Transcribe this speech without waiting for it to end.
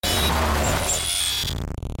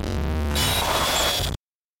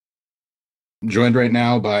Joined right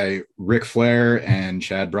now by Ric Flair and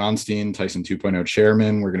Chad Bronstein, Tyson 2.0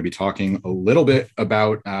 chairman. We're going to be talking a little bit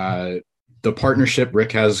about the partnership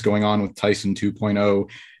Rick has going on with Tyson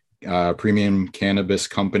 2.0 premium cannabis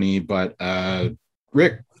company. But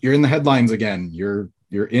Rick, you're in the headlines again. Your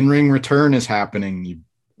in-ring return is happening.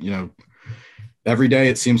 You know, every day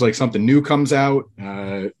it seems like something new comes out.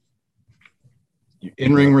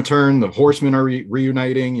 In-ring return, the Horsemen are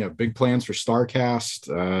reuniting. You have big plans for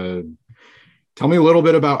Starcast. Tell me a little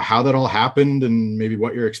bit about how that all happened and maybe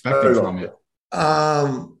what you're expecting from it.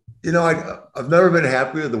 I've never been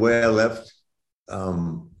happy with the way I left. I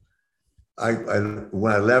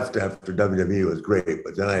when I left after WWE, it was great,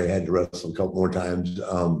 but then I had to wrestle a couple more times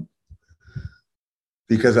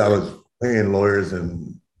because I was paying lawyers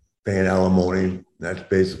and paying alimony. That's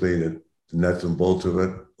basically the nuts and bolts of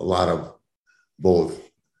it. A lot of both,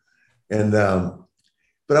 and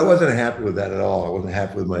but I wasn't happy with that at all. I wasn't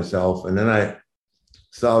happy with myself, and then I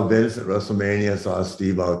saw Vince at WrestleMania, saw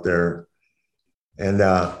Steve out there, and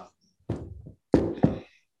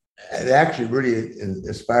it actually really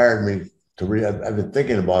inspired me to read. I've been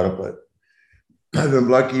thinking about it, but I've been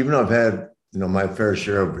lucky. Even though I've had my fair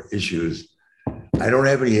share of issues, I don't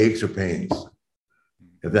have any aches or pains.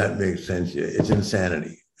 If that makes sense, it's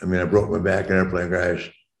insanity. I mean, I broke my back in an airplane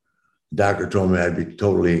crash. The doctor told me I'd be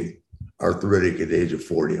totally arthritic at the age of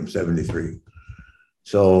 40. I'm 73.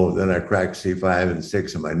 So then I cracked C5 and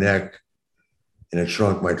 6 in my neck, and it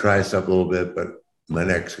shrunk my tricep a little bit, but my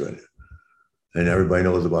neck's good. And everybody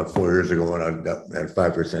knows about 4 years ago when I had a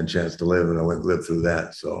 5% chance to live, and I went and lived through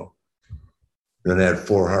that. So then I had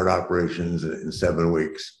 4 heart operations in 7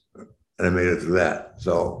 weeks, and I made it through that.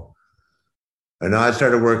 So, and now I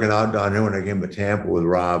started working out down here when I came to Tampa with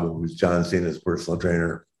Rob, who was John Cena's personal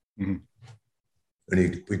trainer. Mm-hmm.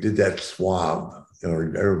 And we did that swab.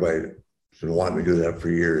 Everybody should want me to do that for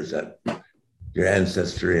years, that your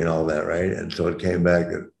ancestry and all that, right? And so it came back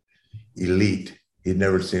at elite. He'd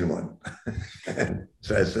never seen one.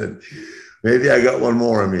 So I said, maybe I got one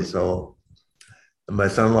more in me. So my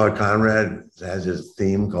son-in-law, Conrad, has his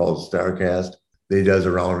theme called Starcast that he does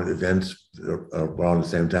around events around the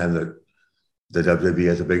same time that the WWE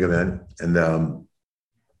has a big event. And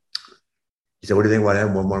he said, what do you think about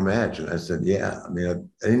having one more match? And I said, yeah. I mean,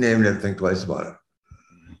 I didn't even think twice about it.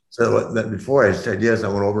 So before I said yes, I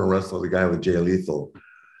went over and wrestled the guy with Jay Lethal.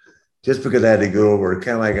 Just because I had to go over,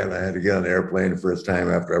 kind of like I had to get on the airplane the first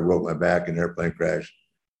time after I broke my back in an airplane crash.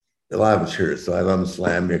 A lot of it's here. So I let him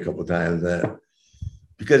slam me a couple of times.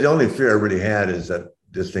 Because the only fear I really had is that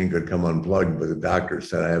this thing could come unplugged, but the doctor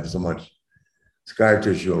said I have so much scar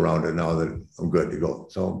tissue around it now that I'm good to go.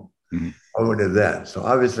 So I went to that. So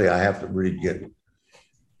obviously I have to really get,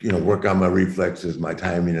 work on my reflexes, my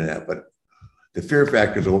timing and that. But the fear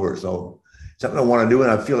factor is over. So something I want to do,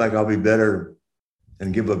 and I feel like I'll be better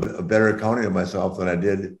and give a better accounting of myself than I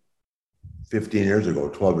did 15 years ago,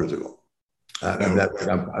 12 years ago.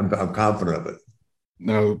 I'm confident of it.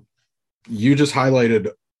 Now, you just highlighted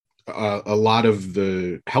a lot of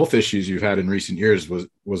the health issues you've had in recent years. Was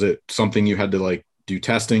it something you had to do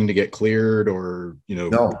testing to get cleared, or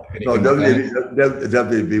No,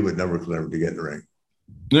 WB would never clear me to get in the ring.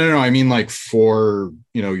 No. I mean, for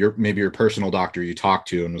your personal doctor you talked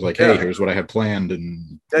to and was like, hey, here's what I have planned.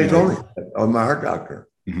 And they told me, my heart doctor.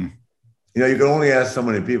 Mm-hmm. You can only ask so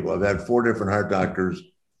many people. I've had 4 different heart doctors,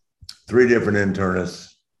 3 different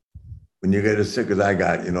internists. When you get as sick as I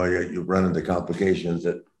got, you run into complications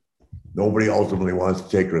that nobody ultimately wants to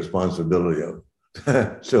take responsibility of.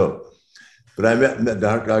 So, but I met the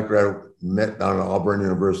doctor I met down at Auburn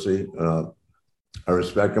University. I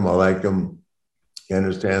respect him. I like him. He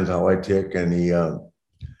understands how I tick, and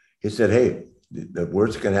he said, "Hey, the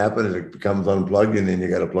worst that can happen is it becomes unplugged, and then you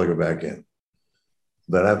got to plug it back in."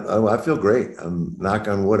 But I feel great. I'm knock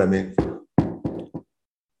on wood. I mean,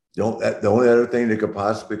 the only other thing that could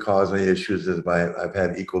possibly cause any issues is I've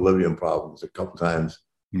had equilibrium problems a couple times.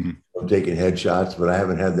 Mm-hmm. I'm taking headshots, but I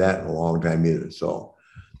haven't had that in a long time either. So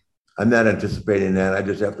I'm not anticipating that. I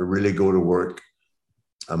just have to really go to work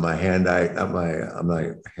on my hand-eye, not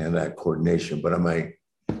my hand-eye coordination, but on my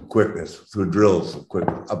quickness through drills, quick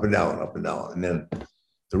up and down. And then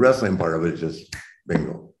the wrestling part of it is just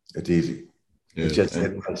bingo. It's easy. Yeah, it's just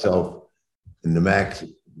hitting myself in the max,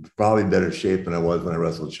 probably better shape than I was when I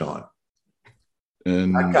wrestled Sean.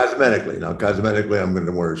 And not cosmetically. Now, cosmetically, I'm going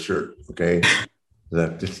to wear a shirt, okay?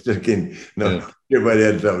 Just kidding. No, everybody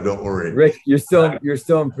heads up. Don't worry, Rick. You're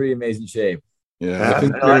still in pretty amazing shape. Yeah, I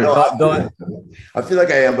feel like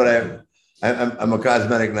I am, but I'm a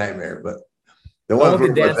cosmetic nightmare. But the one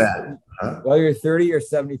with the dance, whether you're 30 or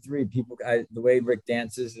 73, people, the way Rick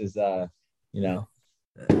dances is,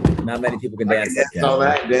 Not many people can I dance can like dance all him.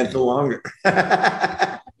 that, dance no longer.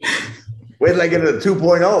 Wait till I get to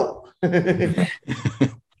 2.0.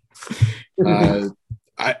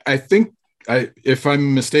 I think if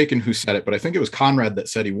I'm mistaken, who said it, but I think it was Conrad that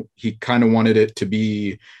said he kind of wanted it to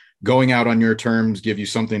be going out on your terms, give you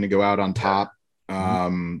something to go out on top,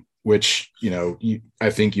 which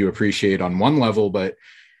I think you appreciate on one level, but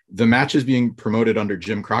the match is being promoted under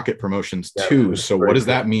Jim Crockett Promotions too. So what does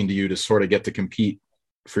that mean to you to sort of get to compete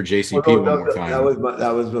for JCP one more time?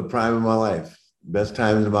 That was the prime of my life, best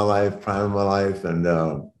times of my life, prime of my life, and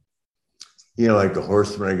like the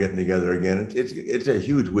Horsemen are getting together again. It's a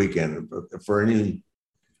huge weekend for any.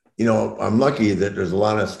 I'm lucky that there's a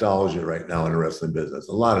lot of nostalgia right now in the wrestling business.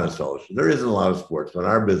 A lot of nostalgia. There isn't a lot of sports, but in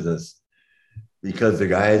our business, because the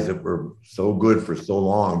guys that were so good for so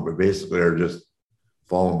long, but basically are just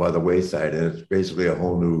falling by the wayside, and it's basically a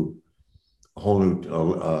whole new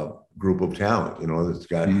group of talent. That's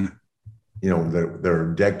got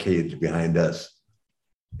they're decades behind us.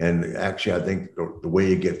 And actually, I think the way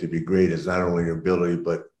you get to be great is not only your ability,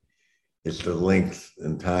 but it's the length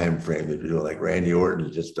and time frame that you do. Like Randy Orton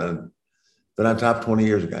has just been on top 20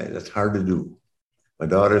 years, guys. That's hard to do. My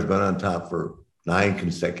daughter's been on top for 9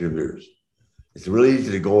 consecutive years. It's really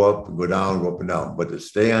easy to go up and go down, go up and down, but to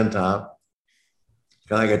stay on top, it's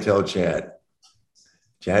kind of like I tell Chad.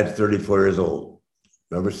 Chad's 34 years old.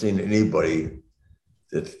 Never seen anybody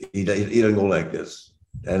that he doesn't go like this.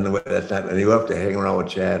 And that's not, and you have to hang around with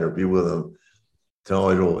Chad or be with him.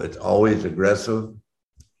 It's always aggressive.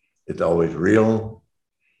 It's always real.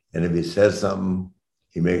 And if he says something,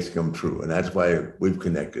 he makes it come true. And that's why we've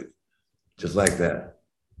connected. Just like that.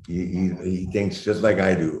 He thinks just like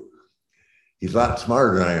I do. He's a lot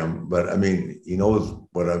smarter than I am, but I mean, he knows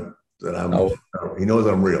he knows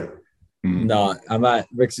I'm real. No, I'm not.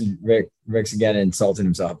 Rick's again insulting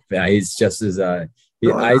himself. Yeah, he's just as I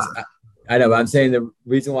know, but I'm saying the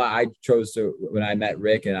reason why I chose to, when I met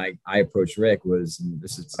Rick and I approached Rick was, and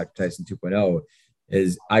this is back to Tyson 2.0,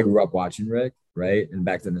 is I grew up watching Rick, right? And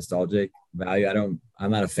back to nostalgic value.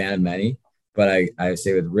 I'm not a fan of many, but I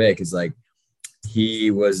say with Rick is like, he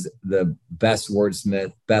was the best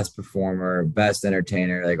wordsmith, best performer, best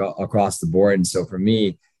entertainer, like across the board. And so for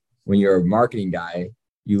me, when you're a marketing guy,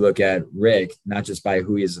 you look at Rick, not just by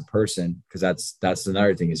who he is as a person, because that's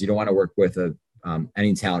another thing is you don't want to work with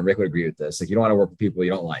any talent. Rick would agree with this. Like you don't want to work with people you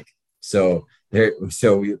don't like. So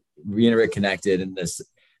we and Rick connected, and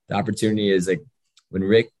the opportunity is like when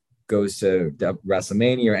Rick goes to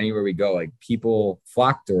WrestleMania or anywhere we go, like people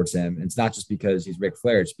flock towards him. And it's not just because he's Ric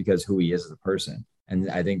Flair, it's because who he is as a person. And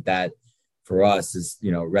I think that for us is,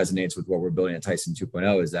 resonates with what we're building at Tyson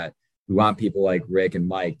 2.0 is that we want people like Rick and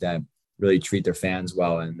Mike that really treat their fans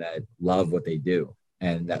well and that love what they do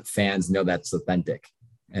and that fans know that's authentic.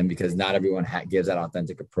 And because not everyone gives that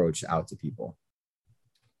authentic approach out to people.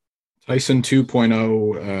 Tyson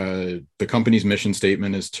 2.0, the company's mission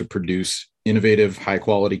statement is to produce innovative,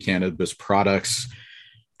 high-quality cannabis products.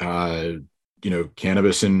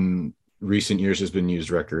 Cannabis in recent years has been used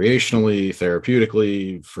recreationally,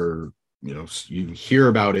 therapeutically for, you hear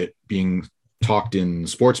about it being talked in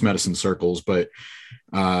sports medicine circles, but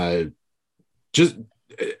just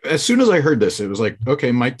as soon as I heard this, it was like,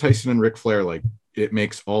 okay, Mike Tyson and Ric Flair, like it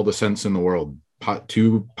makes all the sense in the world.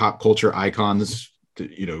 Two pop culture icons,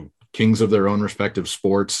 kings of their own respective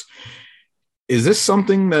sports. Is this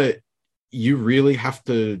something that you really have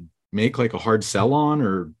to make like a hard sell on,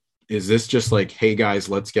 or is this just like, hey guys,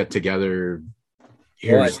 let's get together,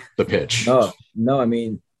 here's the pitch? No, I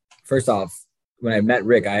mean, first off, when I met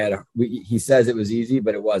Rick, he says it was easy,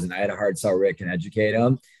 but it wasn't. I had a hard sell Rick and educate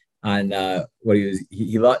him on what he was.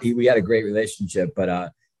 We had a great relationship,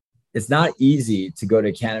 but it's not easy to go to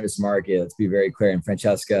a cannabis market. Let's be very clear. And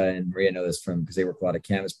Francesca and Maria know this because they work with a lot of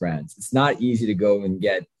cannabis brands. It's not easy to go and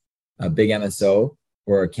get a big MSO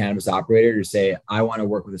or a cannabis operator to say, I want to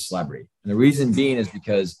work with a celebrity. And the reason being is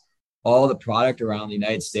because all the product around the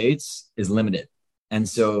United States is limited. And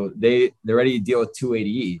so they're ready to deal with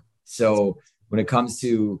 280E. So when it comes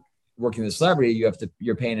to working with a celebrity,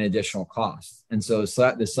 you're paying an additional cost. And so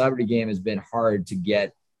the celebrity game has been hard to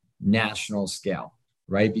get national scale,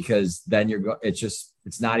 right? Because then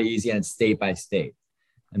it's not easy and it's state by state.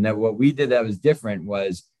 And then what we did that was different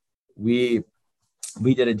was we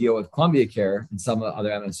did a deal with Columbia Care and some other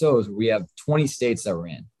MSOs where we have 20 states that we're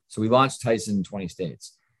in. So we launched Tyson in 20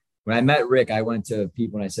 states. When I met Rick, I went to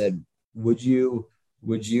people and I said, would you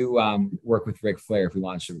work with Ric Flair if we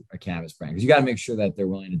launched a cannabis brand? Because you got to make sure that they're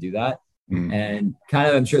willing to do that. And kind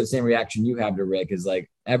of, I'm sure the same reaction you have to Rick is like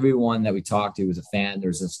everyone that we talked to was a fan.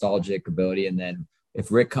 There's nostalgic ability. And then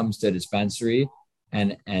if Rick comes to a dispensary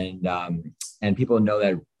and people know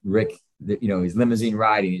that Rick, he's limousine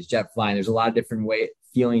riding, he's jet flying. There's a lot of different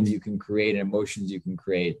feelings you can create and emotions you can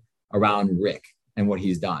create around Rick and what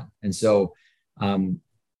he's done. And so,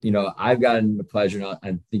 I've gotten the pleasure, and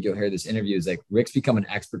I think you'll hear this interview, is like Rick's become an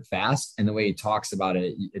expert fast. And the way he talks about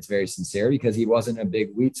it, it's very sincere because he wasn't a big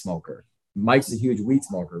weed smoker. Mike's a huge weed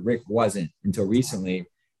smoker. Rick wasn't until recently,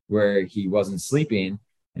 where he wasn't sleeping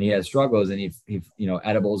and he had struggles, and he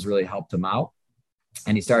edibles really helped him out.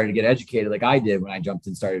 And he started to get educated like I did when I jumped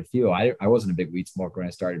and started FUEL. I wasn't a big weed smoker when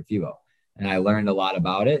I started FUEL, and I learned a lot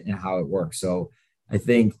about it and how it works. So I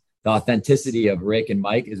think the authenticity of Rick and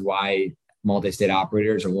Mike is why multi-state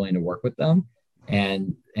operators are willing to work with them.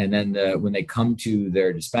 And then when they come to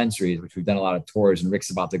their dispensaries, which we've done a lot of tours, and Rick's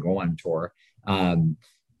about to go on tour,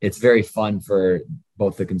 it's very fun for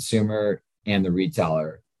both the consumer and the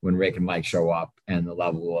retailer when Rick and Mike show up, and the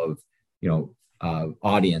level of,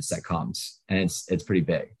 audience that comes, and it's pretty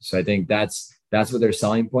big. So I think that's what their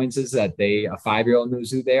selling points is, that a 5-year-old knows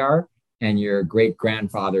who they are, and your great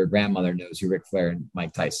grandfather or grandmother knows who Ric Flair and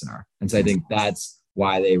Mike Tyson are. And so I think that's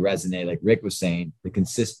why they resonate. Like Rick was saying, the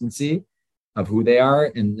consistency of who they are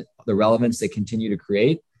and the relevance they continue to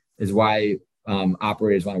create is why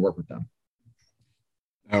operators want to work with them.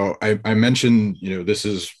 Now, I mentioned, this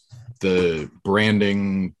is the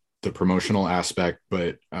branding, the promotional aspect,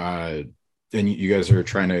 but and you guys are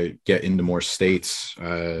trying to get into more states.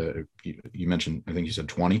 You mentioned, I think you said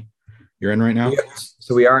 20 you're in right now.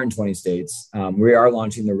 So we are in 20 states. We are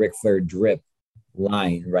launching the Ric Flair Drip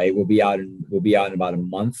line, right? We'll be out in about a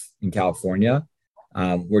month in California.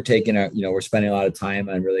 We're we're spending a lot of time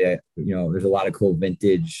on really, there's a lot of cool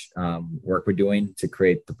vintage work we're doing to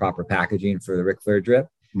create the proper packaging for the Ric Flair Drip.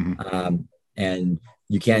 Mm-hmm. And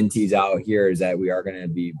you can tease out here is that we are going to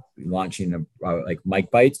be launching like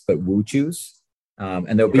Mike Bites, but Woo Chews.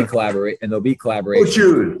 And there'll be collaboration. Woo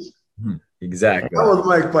Chews. Exactly. How was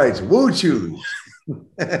Mike Bites? Woo Chews.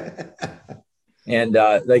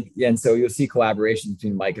 And so you'll see collaboration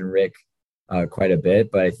between Mike and Rick quite a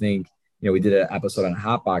bit. But I think, we did an episode on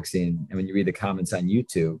hotboxing, and when you read the comments on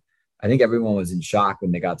YouTube, I think everyone was in shock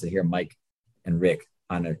when they got to hear Mike and Rick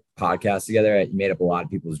on a podcast together. It made up a lot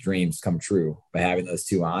of people's dreams come true by having those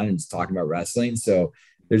two on and just talking about wrestling. So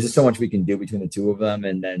there's just so much we can do between the two of them.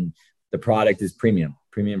 And then the product is premium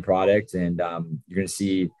product. And you're going to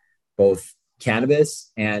see both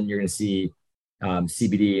cannabis, and you're going to see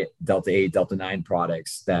CBD, Delta 8, Delta 9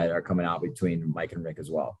 products that are coming out between Mike and Rick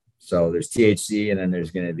as well. So there's THC, and then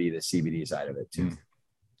there's going to be the CBD side of it too.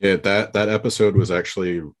 Yeah, that episode was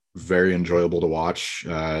actually very enjoyable to watch.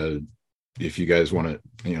 If you guys want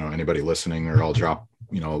to, anybody listening, or I'll drop,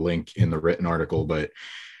 a link in the written article, but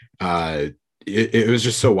it was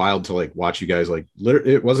just so wild to like watch you guys, like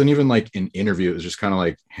it wasn't even like an interview. It was just kind of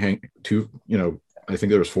like I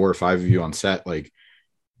think there was 4 or 5 of you on set, like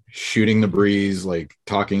shooting the breeze, like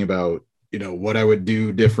talking about, what I would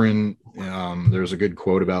do different. There was a good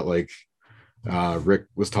quote about like Rick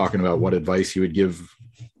was talking about what advice he would give,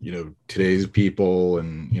 today's people.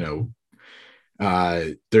 And,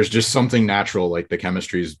 there's just something natural, like the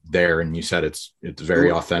chemistry's there. And you said it's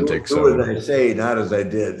very authentic. So as I say, not as I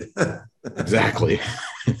did. Exactly.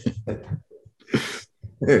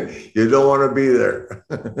 You don't want to be there.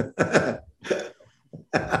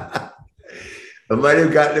 It might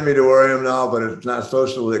have gotten me to where I am now, but it's not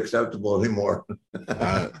socially acceptable anymore.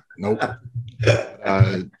 Nope.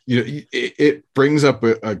 It brings up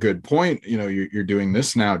a good point. You're doing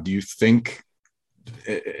this now. Do you think,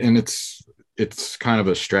 and it's kind of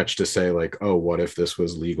a stretch to say like, oh, what if this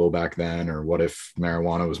was legal back then, or what if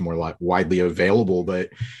marijuana was more widely available? But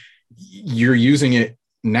you're using it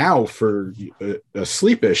now for a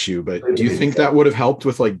sleep issue, but do you think that would have helped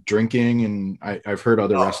with like drinking? And I've heard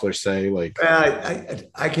other wrestlers say like,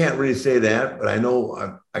 I can't really say that, but I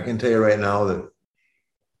know I can tell you right now that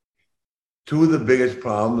two of the biggest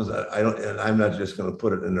problems, and I'm not just going to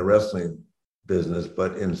put it in the wrestling business,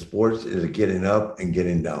 but in sports, is getting up and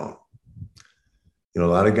getting down. A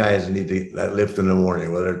lot of guys need to lift in the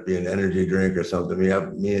morning, whether it be an energy drink or something. Me,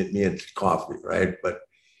 it's coffee, right? But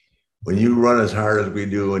when you run as hard as we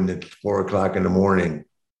do and it's 4 o'clock in the morning,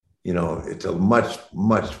 it's a much,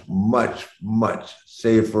 much, much, much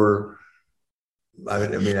safer. I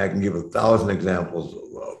can give 1,000 examples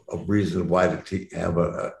of reasons why to have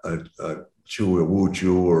a Woo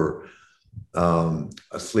Chew or a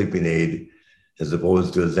sleeping aid as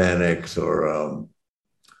opposed to a Xanax or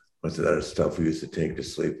what's the other stuff we used to take to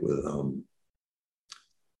sleep with?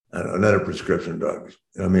 Another prescription drugs.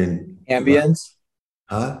 Ambience?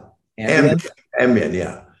 Huh? Ambien,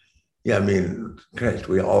 yeah. Yeah, Christ,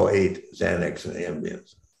 we all ate Xanax and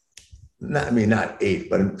Ambience. not ate,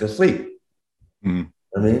 but to sleep. Mm.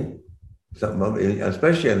 I mean, something,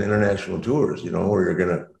 especially on international tours, where you're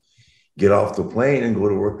going to get off the plane and go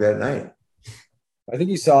to work that night. I think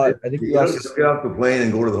you saw it. I think you also get off the plane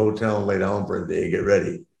and go to the hotel and lay down for a day, get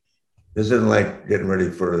ready. This isn't like getting ready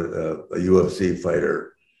for a UFC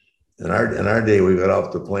fighter. In our day, we got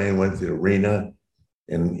off the plane, went to the arena,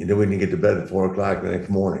 and then we didn't get to bed at 4:00 the next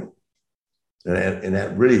morning. And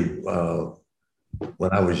that really,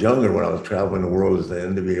 when I was younger, when I was traveling the world as the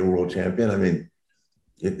NWA world champion, I mean,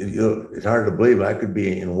 it's hard to believe I could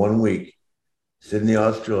be in 1 week, Sydney,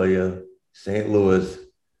 Australia, St. Louis,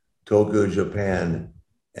 Tokyo, Japan,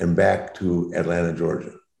 and back to Atlanta,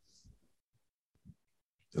 Georgia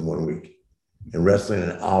in 1 week, and wrestling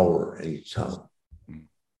an hour each time.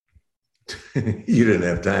 You didn't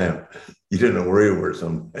have time. You didn't know where you were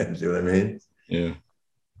sometimes. You know what I mean? Yeah.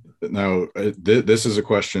 Now, this is a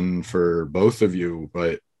question for both of you,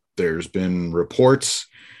 but there's been reports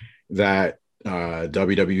that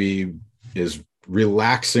WWE is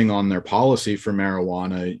relaxing on their policy for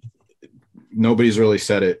marijuana. Nobody's really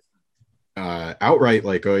said it outright,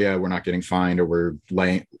 like, oh yeah, we're not getting fined, or we're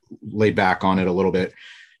laid back on it a little bit.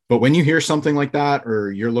 But when you hear something like that,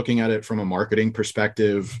 or you're looking at it from a marketing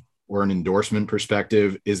perspective or an endorsement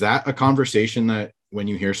perspective, is that a conversation that when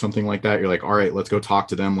you hear something like that, you're like, all right, let's go talk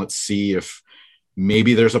to them. Let's see if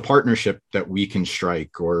maybe there's a partnership that we can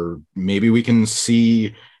strike, or maybe we can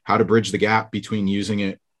see how to bridge the gap between using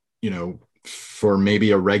it, for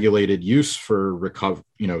maybe a regulated use for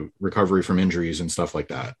recovery from injuries and stuff like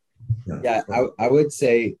that. Yeah, I would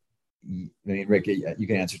say, I mean, Rick, you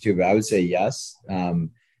can answer too, but I would say yes.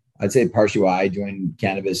 I'd say partially why I joined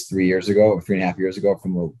cannabis 3 years ago, or 3.5 years ago,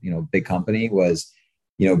 from a big company was,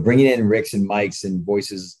 bringing in Ricks and Mikes and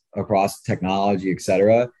voices across technology, et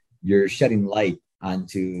cetera. You're shedding light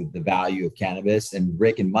onto the value of cannabis, and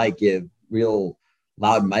Rick and Mike give real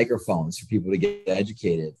loud microphones for people to get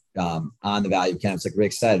educated on the value of cannabis. Like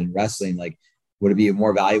Rick said, in wrestling, like, would it be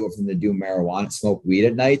more valuable for them to do marijuana, smoke weed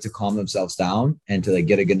at night to calm themselves down and to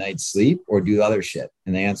get a good night's sleep, or do other shit?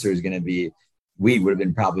 And the answer is going to be weed would have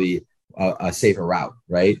been probably a safer route,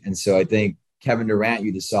 right? And so I think Kevin Durant,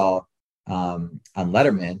 you just saw on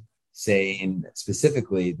Letterman saying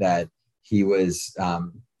specifically that he was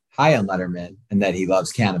high on Letterman and that he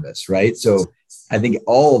loves cannabis, right? So I think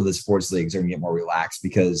all of the sports leagues are going to get more relaxed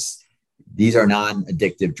because these are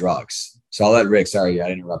non-addictive drugs. So I'll let Rick. Sorry, I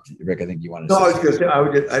interrupted you. Rick, I think you wanted to. No, I was going to say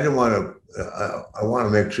I didn't want to. I want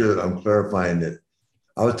to make sure that I'm clarifying that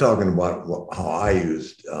I was talking about how I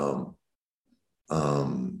used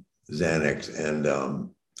Xanax and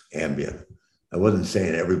Ambien. I wasn't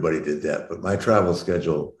saying everybody did that, but my travel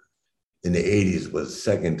schedule in the 80s was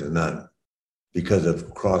second to none because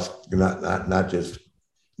of not just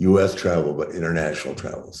U.S. travel, but international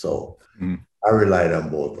travel. So I relied on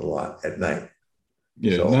both a lot at night.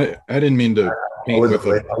 Yeah, so I didn't mean to paint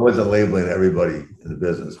I wasn't labeling everybody in the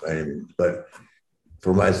business by any means, but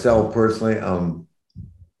for myself personally,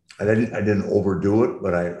 I didn't overdo it,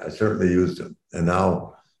 but I certainly used it. And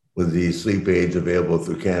now with the sleep aids available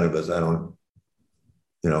through cannabis, I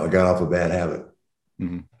got off a bad habit.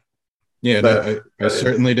 Mm-hmm. Yeah, but I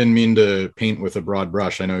certainly didn't mean to paint with a broad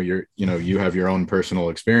brush. I know you have your own personal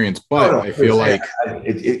experience, but I feel like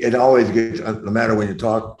it always gets, no matter when you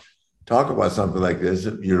talk about something like this,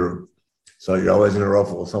 you're always going to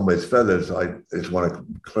ruffle somebody's feathers. So I just want to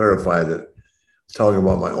clarify that I'm talking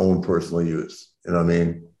about my own personal use. You know what I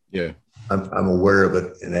mean? Yeah. I'm aware of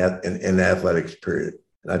it in athletics, period,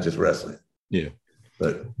 not just wrestling. Yeah.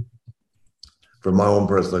 But from my own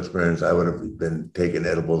personal experience, I would have been taking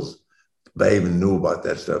edibles if I even knew about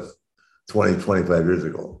that stuff 20, 25 years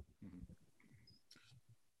ago.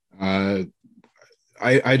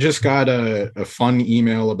 I just got a fun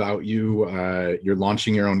email about you. You're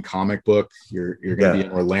launching your own comic book. You're going to be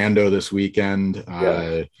in Orlando this weekend.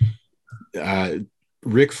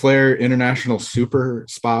 Ric Flair International Super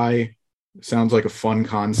Spy sounds like a fun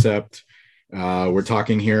concept. We're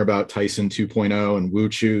talking here about Tyson 2.0 and Wu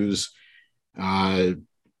Choos.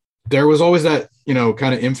 There was always that,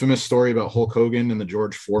 kind of infamous story about Hulk Hogan and the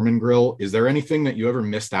George Foreman grill. Is there anything that you ever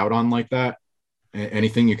missed out on like that?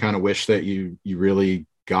 Anything you kind of wish that you really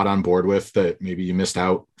got on board with that maybe you missed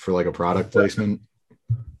out for like a product placement?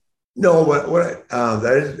 No, but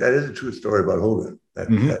that is a true story about Hogan.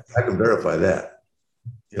 That I can verify that.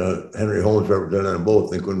 Henry Holmes represented them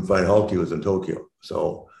both. They couldn't find Hulk. He was in Tokyo.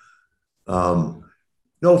 So, no,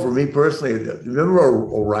 for me personally, remember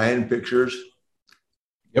Orion Pictures?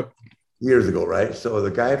 Yep. Years ago, right? So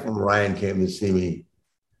the guy from Orion came to see me.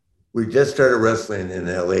 We just started wrestling in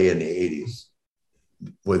LA in the 80s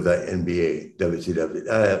with the NBA,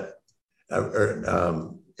 WCW.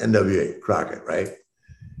 NWA Crockett, right?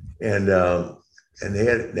 And they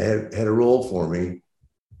had a role for me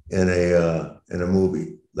in a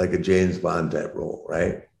movie, like a James Bond type role,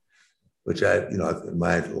 right? Which in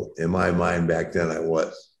my mind back then I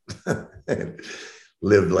was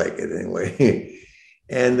lived like it anyway.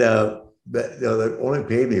 And but they only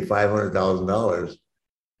paid me $500,000,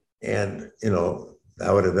 and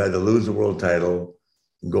I would have had to lose the world title,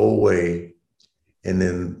 go away, and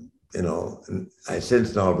then and I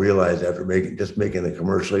since now realized after making a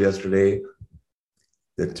commercial yesterday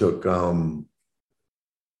that took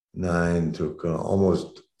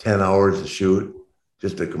almost 10 hours to shoot,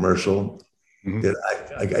 just a commercial. Mm-hmm. That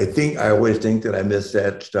I always think that I missed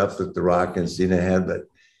that stuff that The Rock and Cena had, but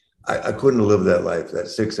I couldn't live that life. That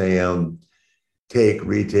 6 a.m. take,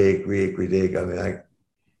 retake. I mean,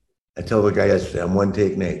 I tell the guy yesterday, I'm one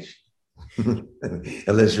take Nate,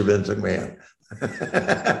 unless you're Vince McMahon.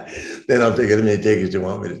 Then I'll take as many takes as you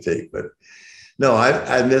want me to take. But no,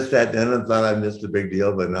 I missed that then and thought I missed a big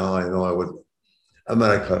deal, but now I know I would. I'm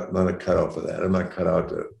not cut out for that. I'm not cut out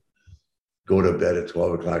to go to bed at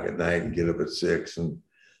 12 o'clock at night and get up at 6 and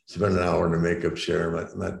spend an hour in a makeup chair.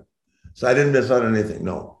 So I didn't miss out on anything,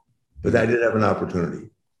 no. But I did have an opportunity.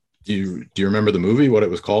 Do you remember the movie, what it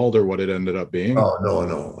was called or what it ended up being? Oh,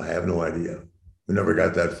 no. I have no idea. We never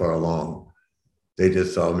got that far along. They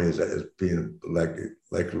just saw me as being like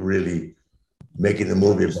really making a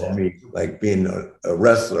movie about me, like being a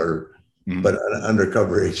wrestler, mm-hmm. but an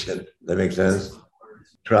undercover agent. That makes sense?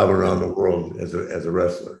 Travel around the world as a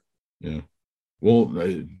wrestler. Yeah. Well,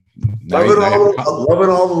 loving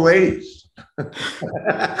all the ladies.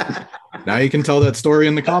 Now you can tell that story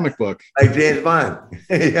in the comic book. Like James Bond.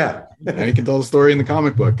 Yeah. Now you can tell the story in the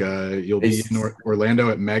comic book. You'll be in Orlando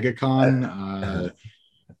at MegaCon.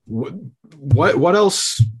 What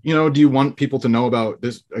else, do you want people to know about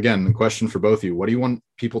this? Again, the question for both of you. What do you want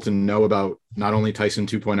people to know about not only Tyson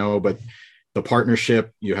 2.0, but the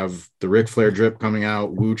partnership? You have the Ric Flair drip coming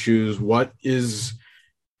out, Woo Chews. What is,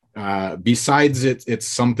 besides it's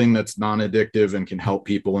something that's non-addictive and can help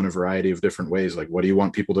people in a variety of different ways? Like, what do you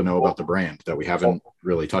want people to know about the brand that we haven't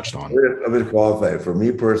really touched on? I'm going to qualify. For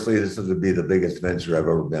me personally, this will be the biggest venture I've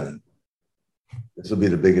ever been in. This will be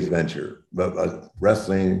the biggest venture, but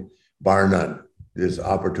wrestling, bar none. This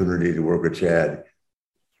opportunity to work with Chad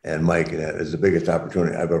and Mike, and that is the biggest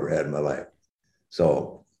opportunity I've ever had in my life.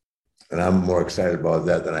 So, and I'm more excited about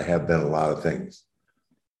that than I have been a lot of things.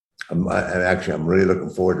 I'm really looking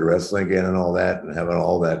forward to wrestling again and all that, and having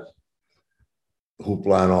all that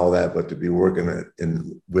hoopla and all that. But to be working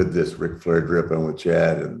with this Ric Flair drip and with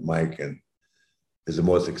Chad and Mike is the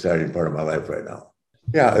most exciting part of my life right now.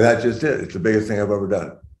 Yeah, that's just it. It's the biggest thing I've ever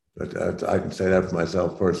done. But I can say that for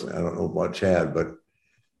myself personally. I don't know about Chad, but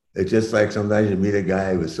it's just like sometimes you meet a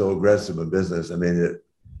guy who's so aggressive in business. I mean,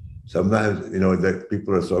 sometimes, that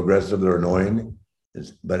people are so aggressive, they're annoying.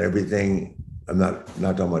 But everything, I'm not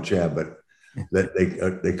talking about Chad, but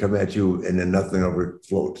that they come at you and then nothing ever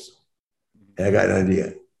floats. Hey, I got an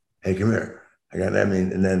idea. Hey, come here. I got that.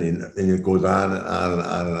 And then it goes on and on and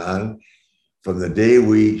on and on. From the day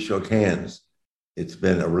we shook hands, it's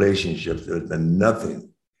been a relationship. There's been nothing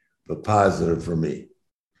but positive for me.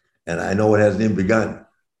 And I know it hasn't even begun.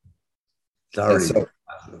 It's already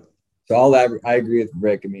positive. So all that, I agree with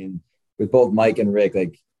Rick. I mean, with both Mike and Rick,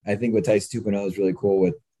 like, I think what Tyson 2.0 is really cool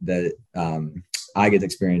with that I get to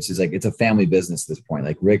experience is like, it's a family business at this point.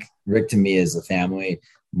 Like Rick to me is a family.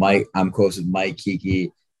 Mike, I'm close with Mike,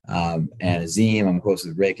 Kiki, and Azim. I'm close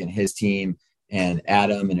with Rick and his team, and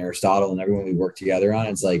Adam and Aristotle and everyone we work together on.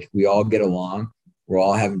 It's like, we all get along. We're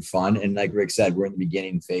all having fun. And like Rick said, we're in the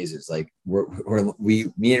beginning phases. Like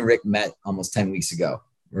me and Rick met almost 10 weeks ago,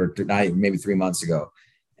 or maybe 3 months ago.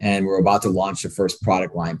 And we're about to launch the first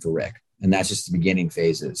product line for Rick. And that's just the beginning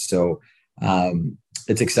phases. So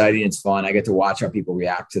it's exciting. It's fun. I get to watch how people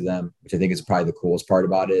react to them, which I think is probably the coolest part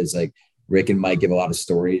about it, is like Rick and Mike give a lot of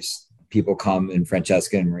stories. People come, and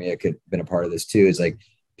Francesca and Maria could have been a part of this too. It's like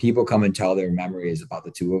people come and tell their memories about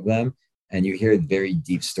the two of them. And you hear very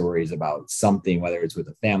deep stories about something, whether it's with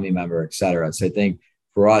a family member, et cetera. So I think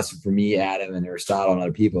for me, Adam and Aristotle and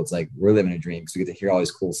other people, it's like we're living a dream because we get to hear all this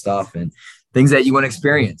cool stuff and things that you want to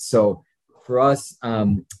experience. So for us,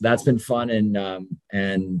 that's been fun.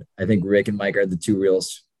 And I think Rick and Mike are the two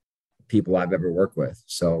realest people I've ever worked with.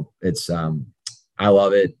 So it's, I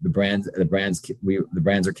love it. The brands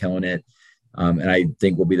are killing it. And I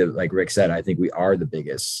think we'll be like Rick said, I think we are the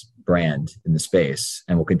biggest brand in the space,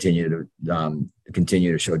 and we'll continue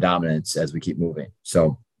to show dominance as we keep moving.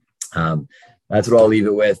 So that's what I'll leave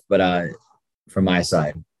it with. But from my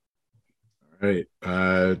side. All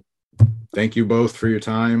right. Thank you both for your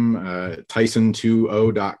time.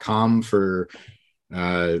 Tyson20.com for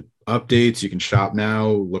updates. You can shop now.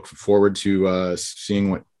 Look forward to seeing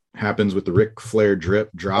what happens with the Ric Flair drip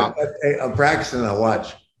drop. Hey, I'm practicing. I'll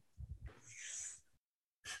watch.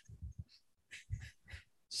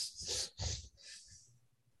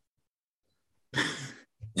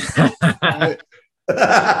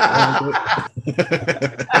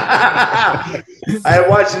 I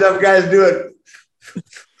watched enough guys do it.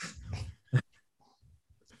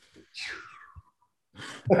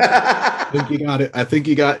 I think you got it. I think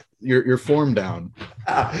you got your form down.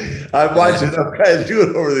 I've watched enough guys do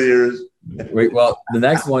it over the years. Wait, well, the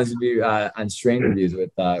next one's gonna be on strain reviews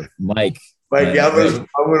with Mike. Mike, I'm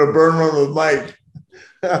gonna burn one with Mike.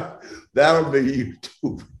 That'll be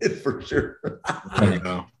YouTube for sure. There you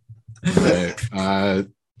go. Okay.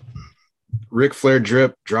 Ric Flair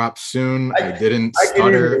drip drops soon. I didn't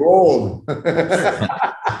stutter.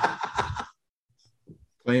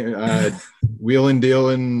 Wheeling,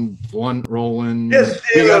 dealing, blunt rolling. Yes,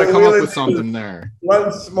 we got to come up with something there.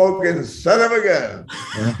 Blunt smoking son of a gun.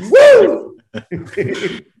 Woo!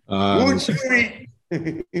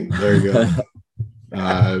 There you go.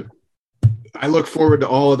 I look forward to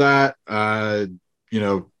all of that.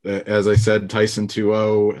 As I said, Tyson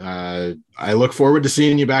 2-0. I look forward to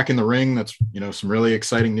seeing you back in the ring. That's, some really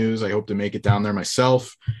exciting news. I hope to make it down there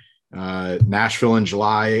myself. Nashville in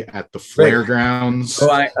July at the Flair grounds.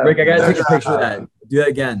 Rick, I gotta take a picture of that. Do that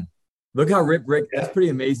again. Look how Rick. That's pretty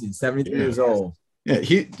amazing. 73 years old. Yeah,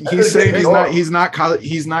 he's saying he's not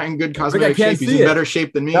in good cosmetic shape. He's in better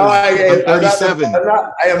shape than me. No, I'm 37.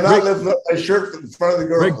 I am not lifting up my shirt in front of the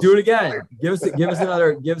girls. Rick, do it again. Give us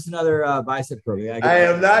another bicep curl. I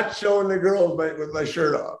am not showing the girls with my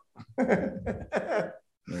shirt off. There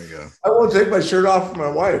you go. I won't take my shirt off for my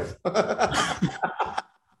wife.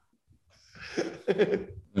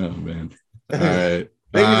 Oh man! All right.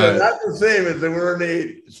 Things are not the same as they were in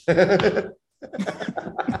the 80s.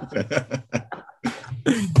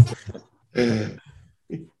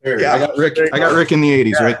 I got Rick in the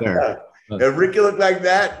 80s right there. If Ricky looked like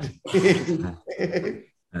that.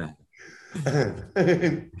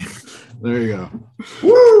 There you go.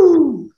 Woo!